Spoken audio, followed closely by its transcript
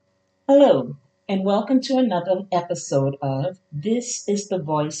Hello, and welcome to another episode of This is the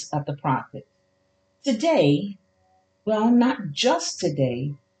Voice of the Prophet. Today, well, not just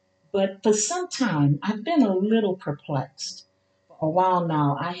today, but for some time, I've been a little perplexed. For a while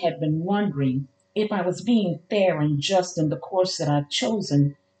now, I have been wondering if I was being fair and just in the course that I've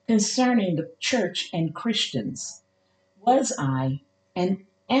chosen concerning the church and Christians. Was I and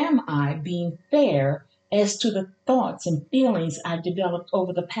am I being fair as to the thoughts and feelings I've developed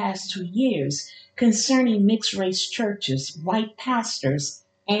over the past 2 years concerning mixed race churches, white pastors,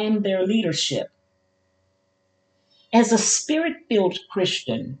 and their leadership? As a spirit filled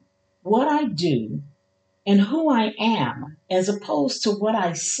Christian, what I do and who I am, as opposed to what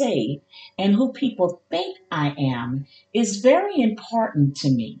I say and who people think I am, is very important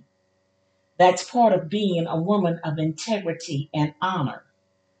to me. That's part of being a woman of integrity and honor.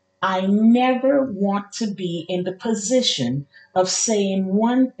 I never want to be in the position of saying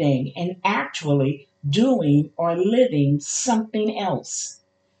one thing and actually doing or living something else.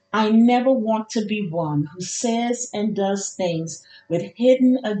 I never want to be one who says and does things with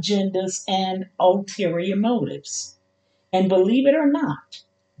hidden agendas and ulterior motives. And believe it or not,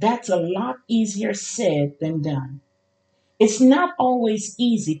 that's a lot easier said than done. It's not always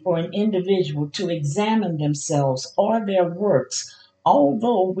easy for an individual to examine themselves or their works,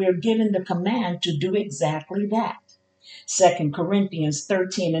 although we're given the command to do exactly that. 2 Corinthians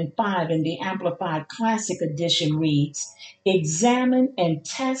 13 and 5 in the Amplified Classic Edition reads, "Examine and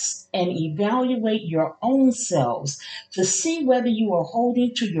test and evaluate your own selves to see whether you are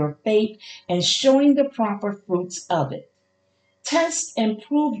holding to your faith and showing the proper fruits of it. Test and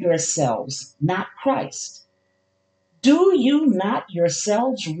prove yourselves, not Christ. Do you not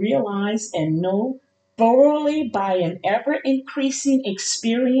yourselves realize and know thoroughly by an ever increasing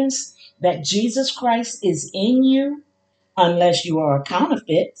experience that Jesus Christ is in you, unless you are a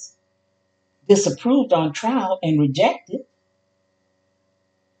counterfeit, disapproved on trial and rejected?"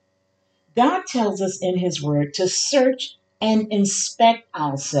 God tells us in His Word to search and inspect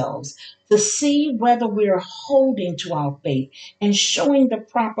ourselves, to see whether we're holding to our faith and showing the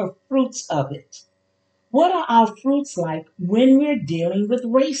proper fruits of it. What are our fruits like when we're dealing with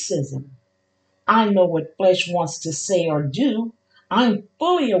racism? I know what flesh wants to say or do. I'm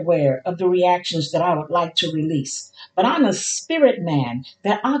fully aware of the reactions that I would like to release. But I'm a spirit man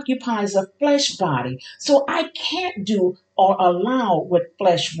that occupies a flesh body, so I can't do or allow what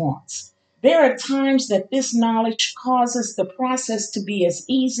flesh wants. There are times that this knowledge causes the process to be as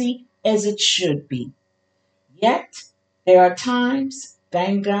easy as it should be. Yet, there are times,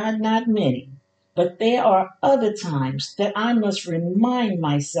 thank God not many, but there are other times that I must remind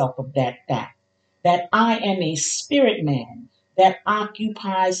myself of that fact, that I am a spirit man that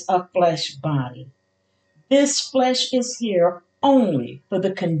occupies a flesh body. This flesh is here only for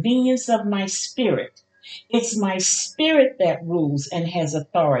the convenience of my spirit. It's my spirit that rules and has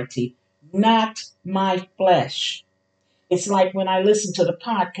authority, not my flesh. It's like when I listen to the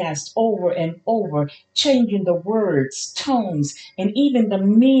podcast over and over, changing the words, tones, and even the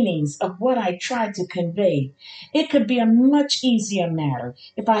meanings of what I tried to convey. It could be a much easier matter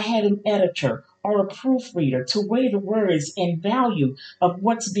if I had an editor or a proofreader to weigh the words and value of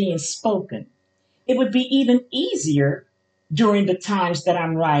what's being spoken. It would be even easier during the times that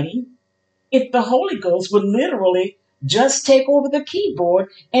I'm writing if the Holy Ghost would literally just take over the keyboard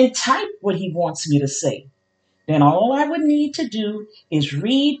and type what he wants me to say. Then all I would need to do is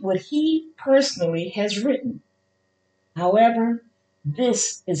read what he personally has written. However,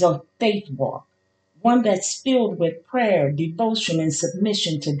 this is a faith walk, one that's filled with prayer, devotion, and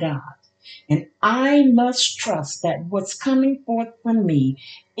submission to God. And I must trust that what's coming forth from me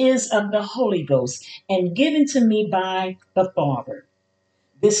is of the Holy Ghost and given to me by the Father.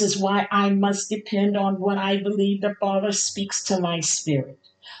 This is why I must depend on what I believe the Father speaks to my spirit.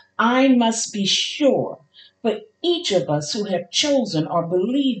 I must be sure for each of us who have chosen or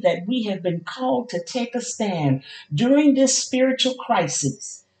believe that we have been called to take a stand during this spiritual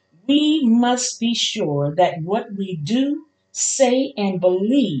crisis. We must be sure that what we do, say, and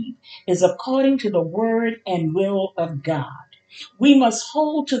believe is according to the word and will of God. We must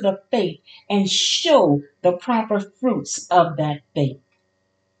hold to the faith and show the proper fruits of that faith.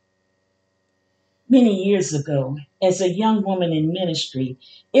 Many years ago, as a young woman in ministry,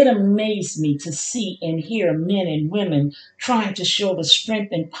 it amazed me to see and hear men and women trying to show the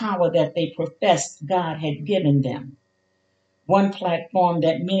strength and power that they professed God had given them. One platform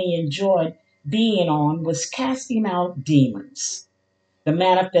that many enjoyed being on was casting out demons. The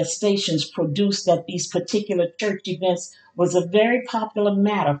manifestations produced at these particular church events was a very popular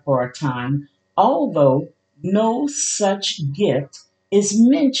matter for a time, although no such gift is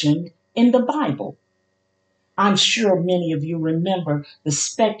mentioned in the Bible. I'm sure many of you remember the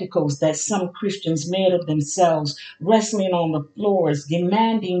spectacles that some Christians made of themselves, wrestling on the floors,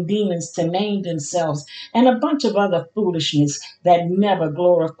 demanding demons to name themselves, and a bunch of other foolishness that never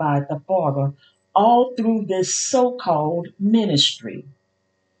glorified the Father, all through this so called ministry.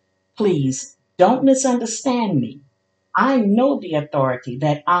 Please don't misunderstand me. I know the authority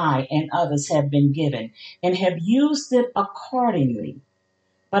that I and others have been given and have used it accordingly.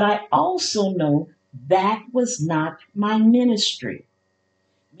 But I also know that was not my ministry.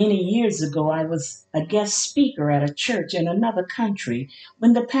 Many years ago, I was a guest speaker at a church in another country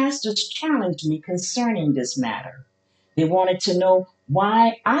when the pastors challenged me concerning this matter. They wanted to know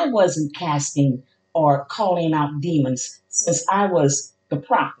why I wasn't casting or calling out demons since I was the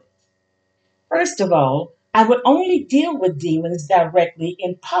prophet. First of all, I would only deal with demons directly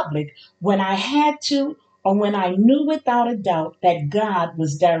in public when I had to or when I knew without a doubt that God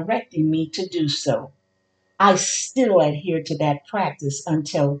was directing me to do so. I still adhere to that practice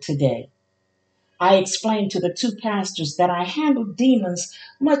until today. I explained to the two pastors that I handle demons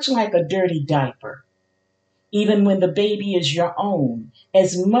much like a dirty diaper. Even when the baby is your own,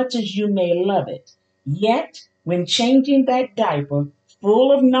 as much as you may love it. Yet, when changing that diaper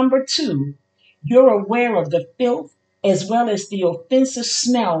full of number two, you're aware of the filth as well as the offensive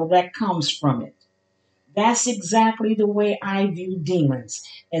smell that comes from it. That's exactly the way I view demons,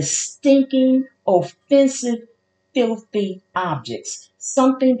 as stinking, offensive, filthy objects,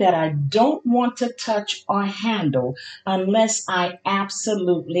 something that I don't want to touch or handle unless I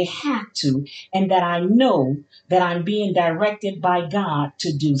absolutely have to, and that I know that I'm being directed by God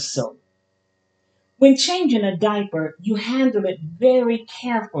to do so. When changing a diaper, you handle it very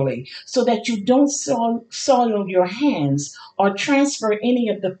carefully so that you don't soil your hands or transfer any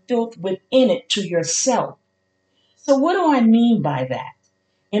of the filth within it to yourself. So, what do I mean by that?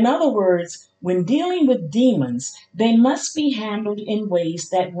 In other words, when dealing with demons, they must be handled in ways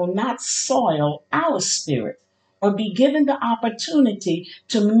that will not soil our spirit or be given the opportunity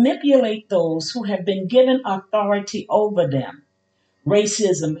to manipulate those who have been given authority over them.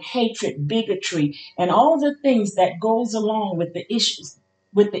 Racism, hatred, bigotry, and all the things that goes along with the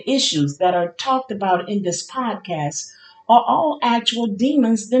issues that are talked about in this podcast are all actual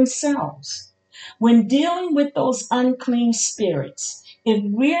demons themselves. When dealing with those unclean spirits, if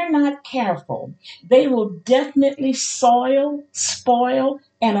we're not careful, they will definitely soil, spoil,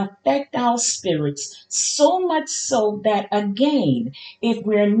 and affect our spirits so much so that, again, if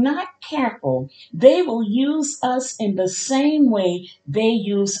we're not careful, they will use us in the same way they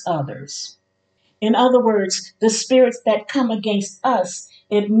use others. In other words, the spirits that come against us,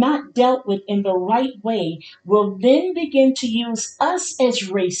 if not dealt with in the right way, will then begin to use us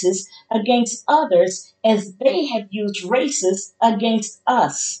as racists against others as they have used racists against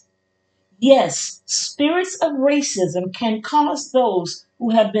us. Yes, spirits of racism can cause those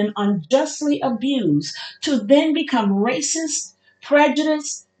who have been unjustly abused to then become racist,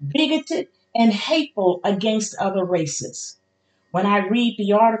 prejudiced, bigoted, and hateful against other races. When I read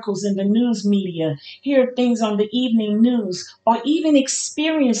the articles in the news media, hear things on the evening news, or even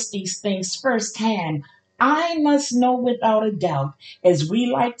experience these things firsthand, I must know without a doubt, as we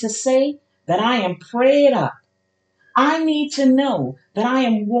like to say, that I am prayed up. I need to know that I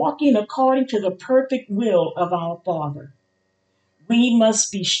am walking according to the perfect will of our Father. We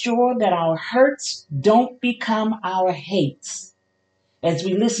must be sure that our hurts don't become our hates. As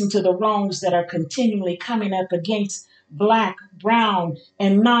we listen to the wrongs that are continually coming up against Black, brown,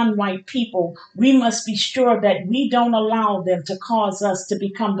 and non white people, we must be sure that we don't allow them to cause us to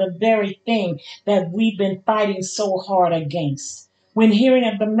become the very thing that we've been fighting so hard against. When hearing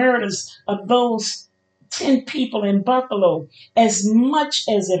of the murders of those 10 people in Buffalo, as much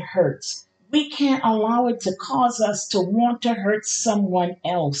as it hurts, we can't allow it to cause us to want to hurt someone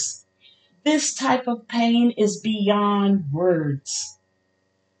else. This type of pain is beyond words.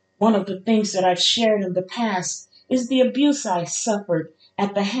 One of the things that I've shared in the past is the abuse I suffered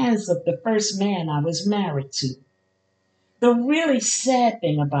at the hands of the first man I was married to. The really sad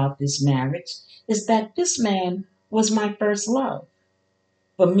thing about this marriage is that this man was my first love.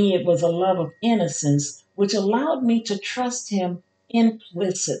 For me, it was a love of innocence, which allowed me to trust him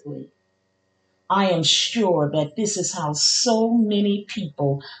implicitly. I am sure that this is how so many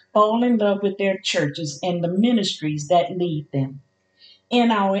people fall in love with their churches and the ministries that lead them.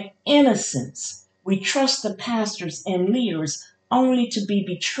 In our innocence, we trust the pastors and leaders only to be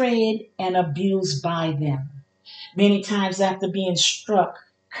betrayed and abused by them. Many times, after being struck,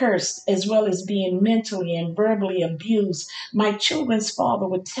 cursed, as well as being mentally and verbally abused, my children's father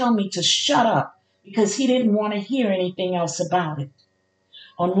would tell me to shut up because he didn't want to hear anything else about it.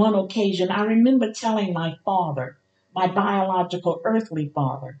 On one occasion, I remember telling my father, my biological earthly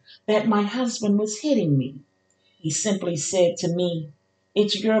father, that my husband was hitting me. He simply said to me,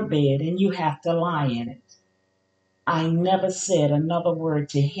 "It's your bed and you have to lie in it." I never said another word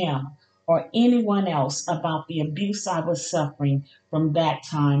to him or anyone else about the abuse I was suffering from that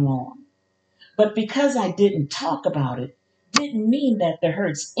time on. But because I didn't talk about it, didn't mean that the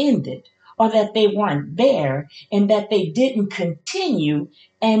hurts ended or that they weren't there and that they didn't continue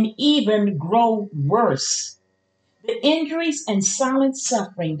and even grow worse. The injuries and silent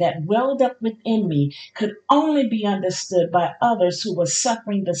suffering that welled up within me could only be understood by others who were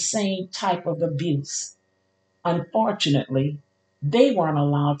suffering the same type of abuse. Unfortunately, they weren't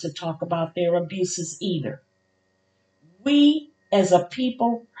allowed to talk about their abuses either. We as a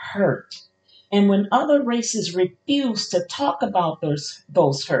people hurt. And when other races refuse to talk about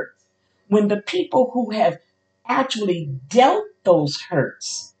those hurts, when the people who have actually dealt those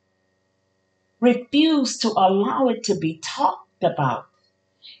hurts refuse to allow it to be talked about,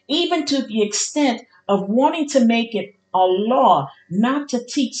 even to the extent of wanting to make it a law not to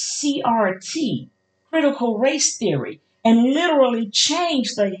teach CRT, critical race theory, and literally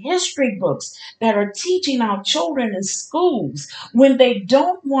change the history books that are teaching our children in schools when they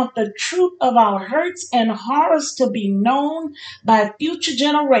don't want the truth of our hurts and horrors to be known by future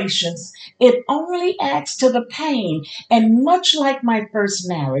generations. It only adds to the pain. And much like my first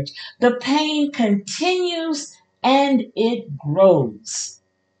marriage, the pain continues and it grows.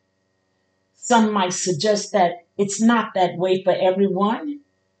 Some might suggest that it's not that way for everyone,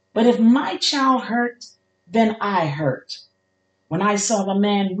 but if my child hurt, then I hurt. When I saw the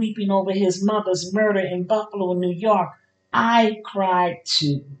man weeping over his mother's murder in Buffalo, New York, I cried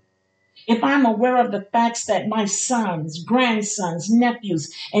too. If I'm aware of the facts that my sons, grandsons,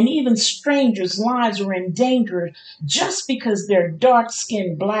 nephews, and even strangers' lives are endangered just because they're dark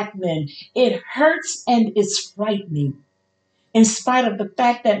skinned black men, it hurts and it's frightening. In spite of the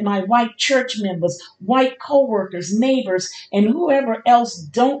fact that my white church members, white coworkers, neighbors, and whoever else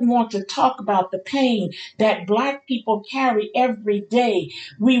don't want to talk about the pain that black people carry every day,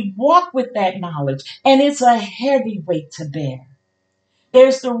 we walk with that knowledge, and it's a heavy weight to bear.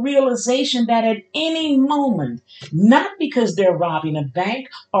 There's the realization that at any moment, not because they're robbing a bank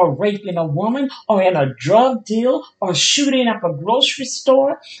or raping a woman or in a drug deal or shooting up a grocery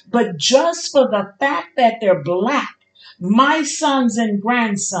store, but just for the fact that they're black, my sons and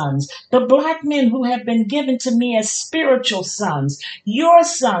grandsons, the black men who have been given to me as spiritual sons, your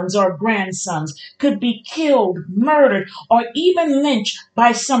sons or grandsons, could be killed, murdered, or even lynched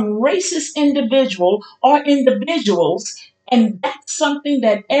by some racist individual or individuals. And that's something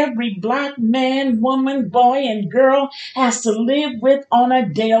that every black man, woman, boy, and girl has to live with on a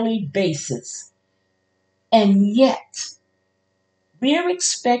daily basis. And yet, we're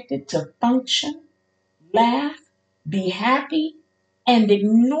expected to function, laugh, be happy, and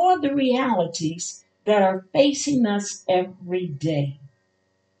ignore the realities that are facing us every day.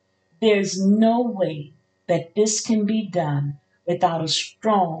 There's no way that this can be done without a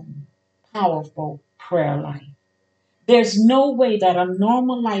strong, powerful prayer life. There's no way that a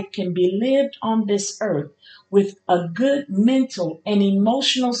normal life can be lived on this earth with a good mental and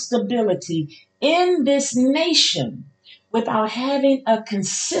emotional stability in this nation without having a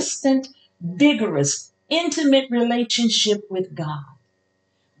consistent, vigorous, intimate relationship with God.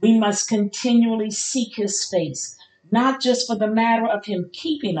 We must continually seek his face, not just for the matter of him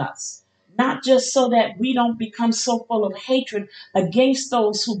keeping us, not just so that we don't become so full of hatred against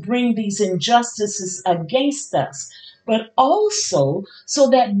those who bring these injustices against us, but also so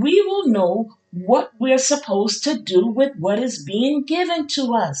that we will know what we're supposed to do with what is being given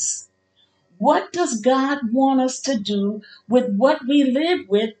to us. What does God want us to do with what we live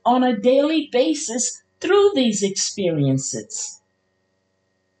with on a daily basis through these experiences?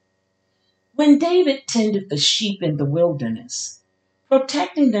 When David tended the sheep in the wilderness,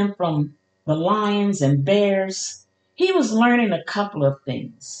 protecting them from the lions and bears, he was learning a couple of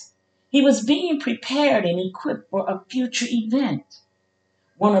things. He was being prepared and equipped for a future event.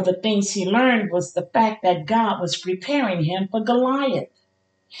 One of the things he learned was the fact that God was preparing him for Goliath.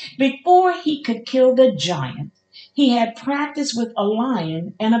 Before he could kill the giant, he had practiced with a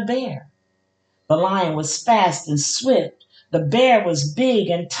lion and a bear. The lion was fast and swift. The bear was big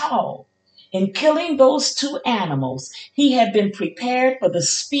and tall. In killing those two animals, he had been prepared for the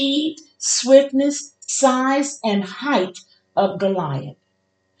speed, swiftness, size, and height of Goliath.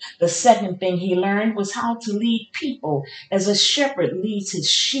 The second thing he learned was how to lead people as a shepherd leads his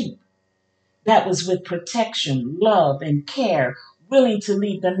sheep. That was with protection, love, and care, willing to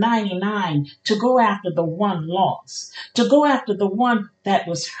leave the 99 to go after the one lost, to go after the one that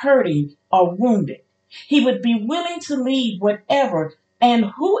was hurting or wounded. He would be willing to leave whatever and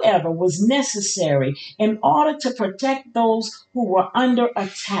whoever was necessary in order to protect those who were under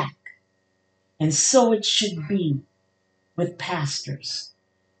attack. And so it should be with pastors.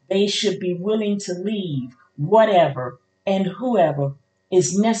 They should be willing to leave whatever and whoever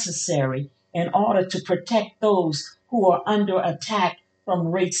is necessary in order to protect those who are under attack from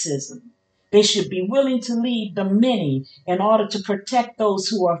racism. They should be willing to leave the many in order to protect those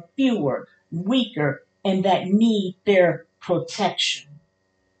who are fewer, weaker, and that need their protection.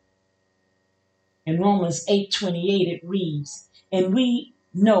 In Romans 8:28 it reads, "And we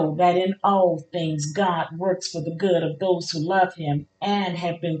know that in all things God works for the good of those who love him and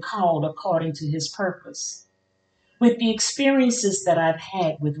have been called according to his purpose." With the experiences that I've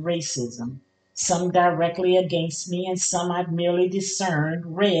had with racism, some directly against me and some I've merely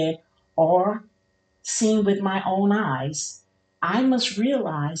discerned, read, or seen with my own eyes, I must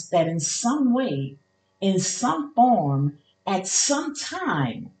realize that in some way, in some form, at some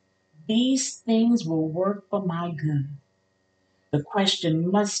time, these things will work for my good. The question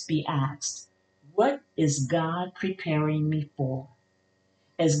must be asked, what is God preparing me for?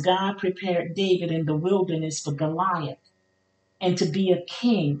 As God prepared David in the wilderness for Goliath and to be a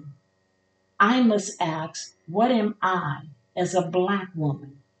king, I must ask, what am I as a black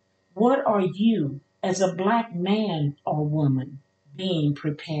woman? What are you as a black man or woman being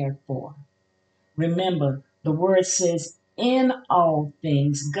prepared for? Remember, the word says, in all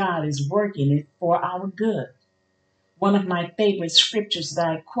things, God is working it for our good. One of my favorite scriptures that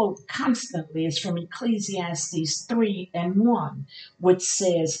I quote constantly is from Ecclesiastes 3:1, which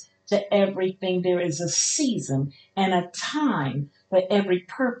says, to everything there is a season and a time for every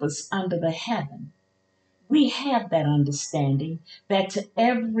purpose under the heaven. We have that understanding that to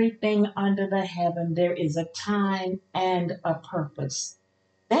everything under the heaven there is a time and a purpose.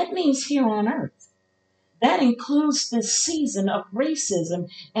 That means here on earth. That includes this season of racism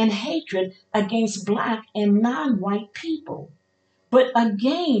and hatred against black and non-white people. But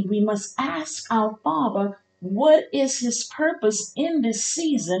again, we must ask our Father, what is his purpose in this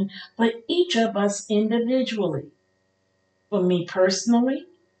season for each of us individually? For me personally,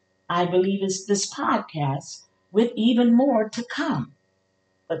 I believe it's this podcast with even more to come.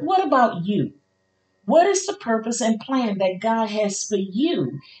 But what about you? What is the purpose and plan that God has for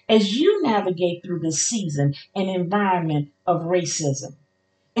you as you navigate through this season and environment of racism?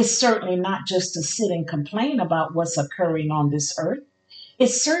 It's certainly not just to sit and complain about what's occurring on this earth.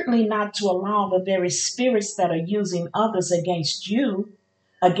 It's certainly not to allow the very spirits that are using others against you,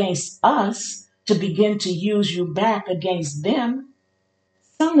 against us, to begin to use you back against them.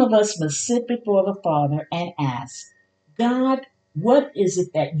 Some of us must sit before the Father and ask, God, what is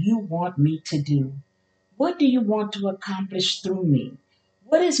it that you want me to do? What do you want to accomplish through me?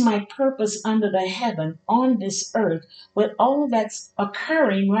 What is my purpose under the heaven on this earth with all that's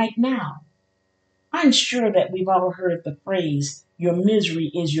occurring right now? I'm sure that we've all heard the phrase, your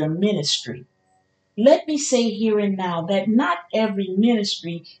misery is your ministry. Let me say here and now that not every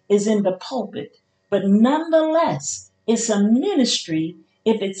ministry is in the pulpit, but nonetheless, it's a ministry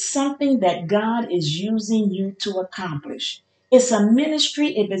if it's something that God is using you to accomplish. It's a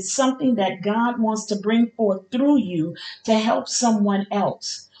ministry if it's something that God wants to bring forth through you to help someone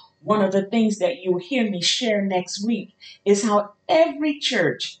else. One of the things that you'll hear me share next week is how every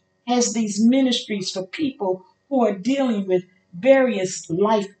church has these ministries for people who are dealing with various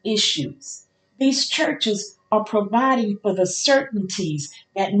life issues. These churches are providing for the certainties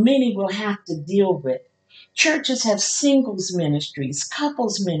that many will have to deal with. Churches have singles ministries,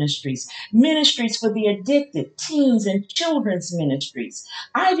 couples ministries, ministries for the addicted, teens and children's ministries.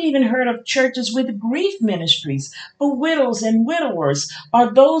 I've even heard of churches with grief ministries for widows and widowers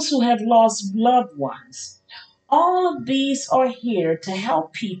or those who have lost loved ones. All of these are here to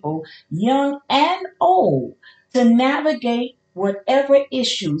help people, young and old, to navigate whatever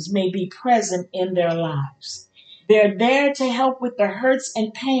issues may be present in their lives. They're there to help with the hurts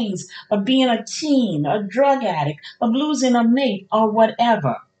and pains of being a teen, a drug addict, of losing a mate, or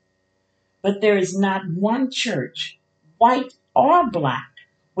whatever. But there is not one church, white or black,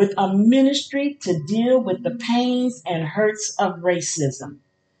 with a ministry to deal with the pains and hurts of racism.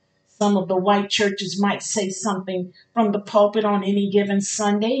 Some of the white churches might say something from the pulpit on any given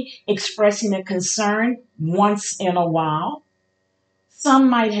Sunday, expressing a concern once in a while.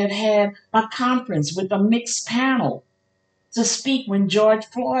 Some might have had a conference with a mixed panel to speak when George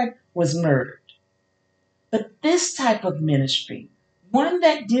Floyd was murdered. But this type of ministry, One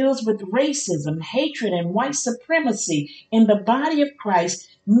that deals with racism, hatred, and white supremacy in the body of Christ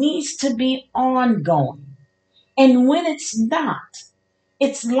needs to be ongoing. And when it's not,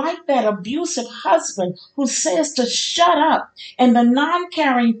 it's like that abusive husband who says to shut up, and the non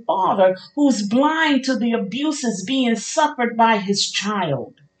caring father who's blind to the abuses being suffered by his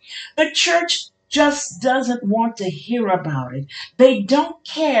child. The church just doesn't want to hear about it. They don't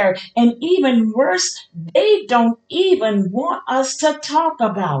care. And even worse, they don't even want us to talk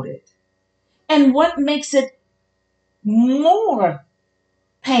about it. And what makes it more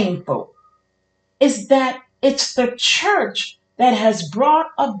painful is that it's the church that has brought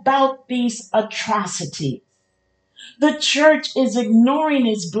about these atrocities. The church is ignoring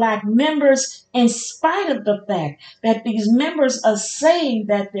its black members in spite of the fact that these members are saying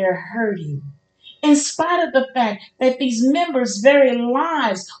that they're hurting. In spite of the fact that these members' very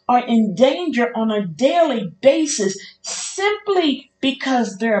lives are in danger on a daily basis simply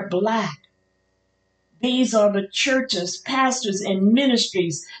because they're black. These are the churches, pastors, and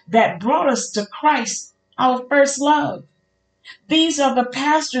ministries that brought us to Christ, our first love. These are the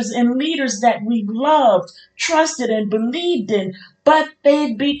pastors and leaders that we loved, trusted, and believed in, but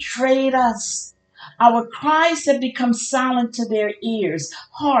they betrayed us. Our cries have become silent to their ears,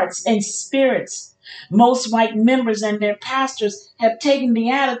 hearts, and spirits. Most white members and their pastors have taken the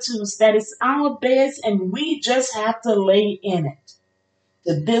attitudes that it's our beds and we just have to lay in it.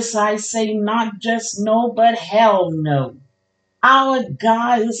 To this I say not just no, but hell no. Our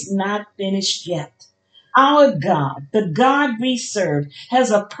God is not finished yet. Our God, the God we serve,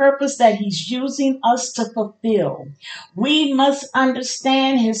 has a purpose that He's using us to fulfill. We must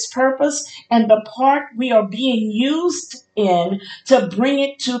understand His purpose and the part we are being used in to bring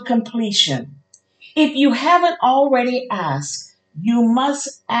it to completion. If you haven't already asked, you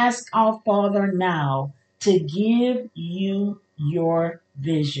must ask our Father now to give you your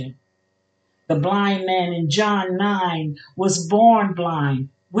vision. The blind man in John 9 was born blind,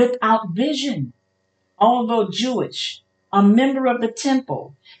 without vision. Although Jewish, a member of the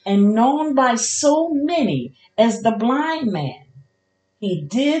temple, and known by so many as the blind man, he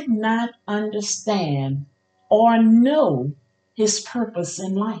did not understand or know his purpose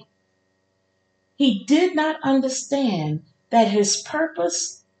in life. He did not understand that his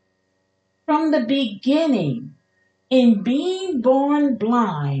purpose from the beginning in being born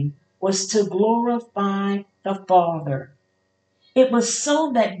blind was to glorify the Father. It was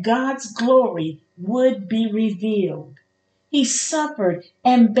so that God's glory would be revealed. He suffered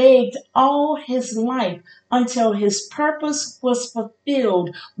and begged all his life until his purpose was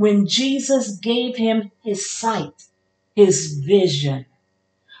fulfilled when Jesus gave him his sight, his vision.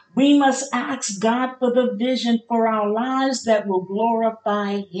 We must ask God for the vision for our lives that will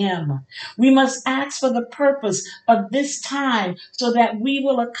glorify Him. We must ask for the purpose of this time so that we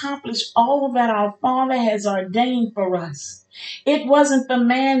will accomplish all that our Father has ordained for us. It wasn't the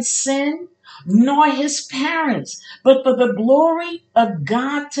man's sin nor his parents, but for the glory of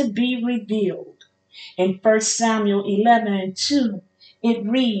God to be revealed. In 1 Samuel 11 and 2, it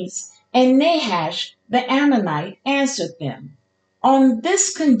reads, "And Nahash the Ammonite answered them, On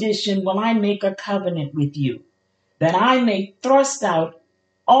this condition will I make a covenant with you, that I may thrust out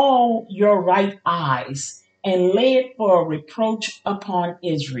all your right eyes and lay it for a reproach upon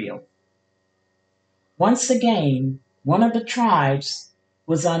Israel." Once again, one of the tribes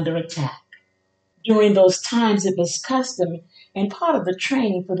was under attack. During those times, it was custom and part of the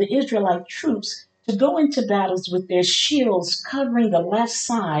training for the Israelite troops to go into battles with their shields covering the left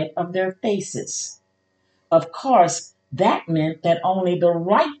side of their faces. Of course, that meant that only the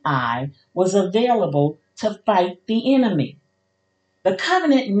right eye was available to fight the enemy. The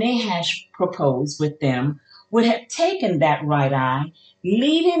covenant Nahash proposed with them would have taken that right eye,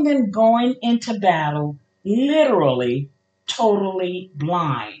 leaving them going into battle literally totally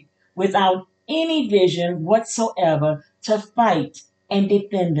blind, without any vision whatsoever to fight and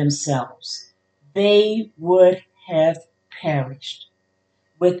defend themselves. They would have perished.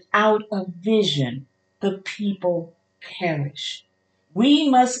 Without a vision, the people perish. We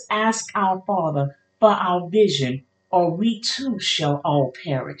must ask our Father for our vision, or we too shall all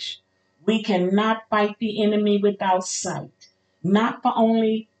perish. We cannot fight the enemy without sight, not for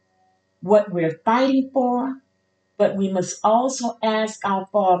only what we're fighting for, but we must also ask our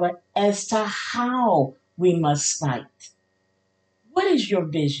Father as to how we must fight. What is your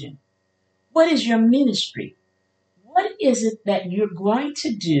vision? What is your ministry? What is it that you're going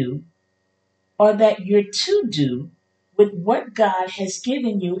to do or that you're to do with what God has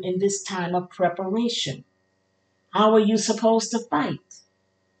given you in this time of preparation? How are you supposed to fight?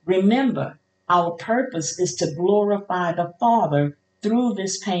 Remember, our purpose is to glorify the Father through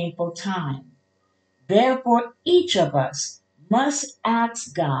this painful time. Therefore, each of us must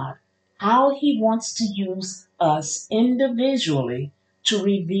ask God how He wants to use us individually to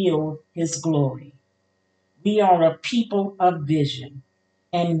reveal His glory. We are a people of vision,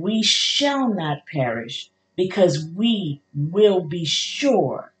 and we shall not perish because we will be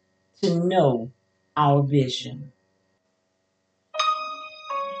sure to know our vision.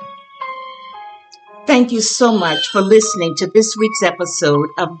 Thank you so much for listening to this week's episode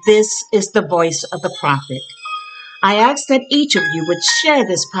of This is the Voice of the Prophet. I ask that each of you would share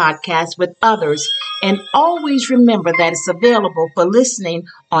this podcast with others and always remember that it's available for listening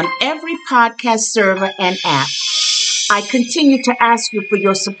on every podcast server and app. I continue to ask you for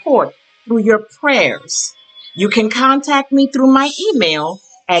your support through your prayers. You can contact me through my email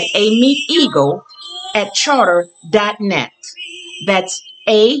at ameeteagle@charter.net. That's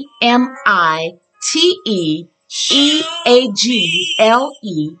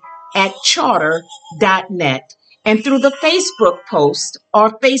AMITEEAGLE@charter.net, and through the Facebook post or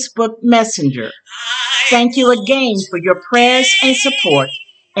Facebook Messenger. Thank you again for your prayers and support,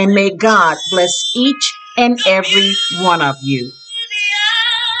 and may God bless each and every one of you.